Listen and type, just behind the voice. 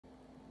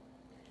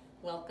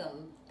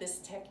Welcome. This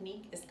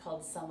technique is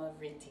called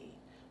Samavritti,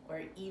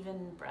 or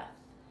even breath.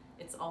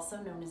 It's also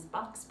known as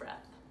box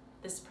breath.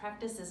 This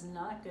practice is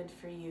not good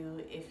for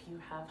you if you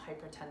have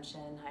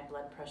hypertension, high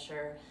blood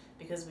pressure,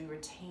 because we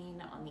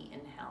retain on the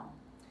inhale.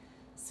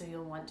 So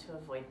you'll want to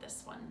avoid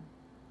this one.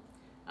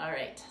 All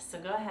right, so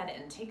go ahead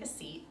and take a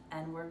seat,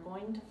 and we're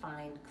going to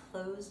find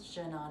closed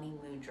Janani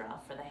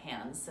Mudra for the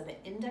hands. So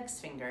the index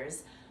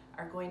fingers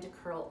are going to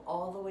curl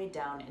all the way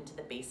down into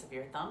the base of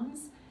your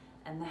thumbs,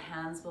 and the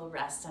hands will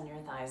rest on your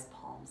thighs,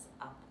 palms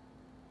up.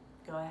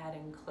 Go ahead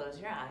and close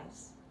your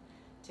eyes.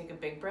 Take a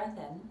big breath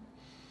in.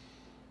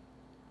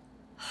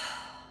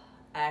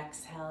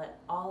 Exhale it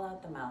all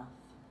out the mouth.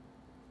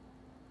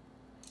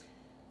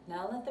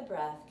 Now let the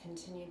breath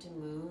continue to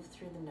move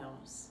through the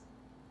nose.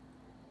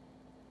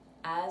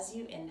 As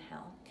you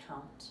inhale,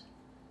 count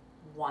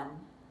 1,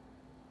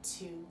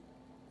 2,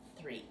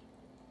 3.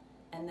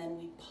 And then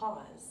we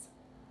pause.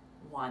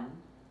 1,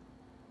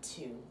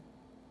 2,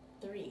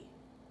 3.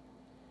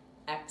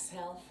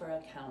 Exhale for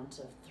a count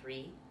of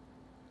 3,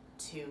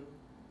 2,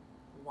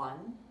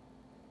 1,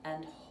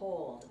 and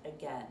hold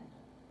again.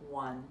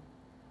 1,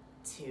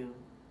 2,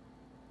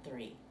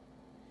 3.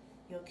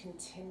 You'll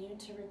continue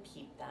to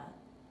repeat that.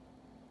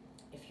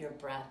 If your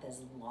breath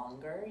is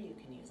longer, you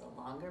can use a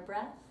longer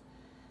breath.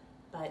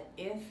 But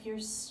if you're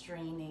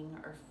straining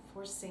or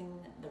forcing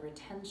the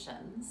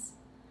retentions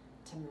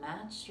to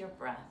match your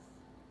breath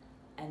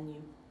and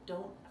you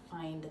don't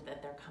find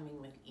that they're coming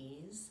with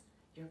ease,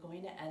 you're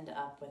going to end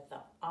up with the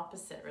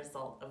opposite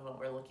result of what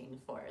we're looking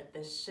for.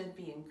 This should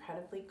be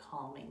incredibly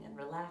calming and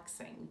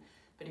relaxing,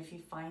 but if you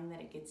find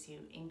that it gets you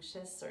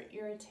anxious or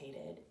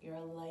irritated, you're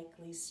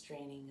likely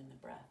straining in the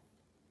breath.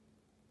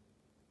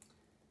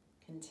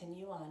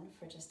 Continue on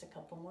for just a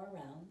couple more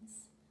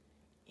rounds.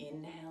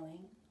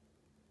 Inhaling,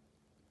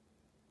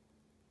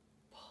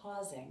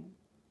 pausing,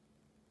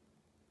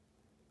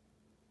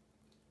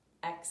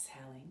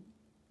 exhaling,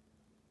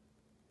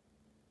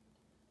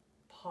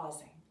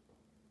 pausing.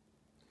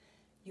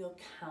 You'll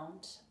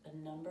count a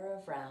number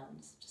of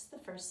rounds, just the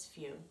first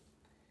few,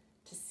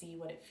 to see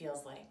what it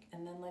feels like,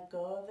 and then let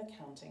go of the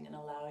counting and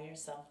allow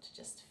yourself to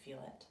just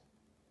feel it.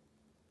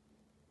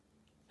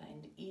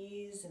 Find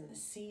ease in the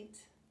seat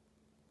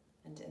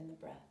and in the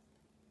breath.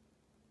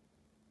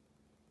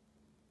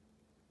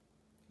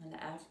 And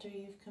after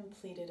you've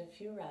completed a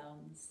few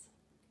rounds,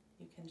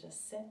 you can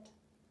just sit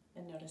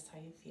and notice how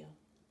you feel.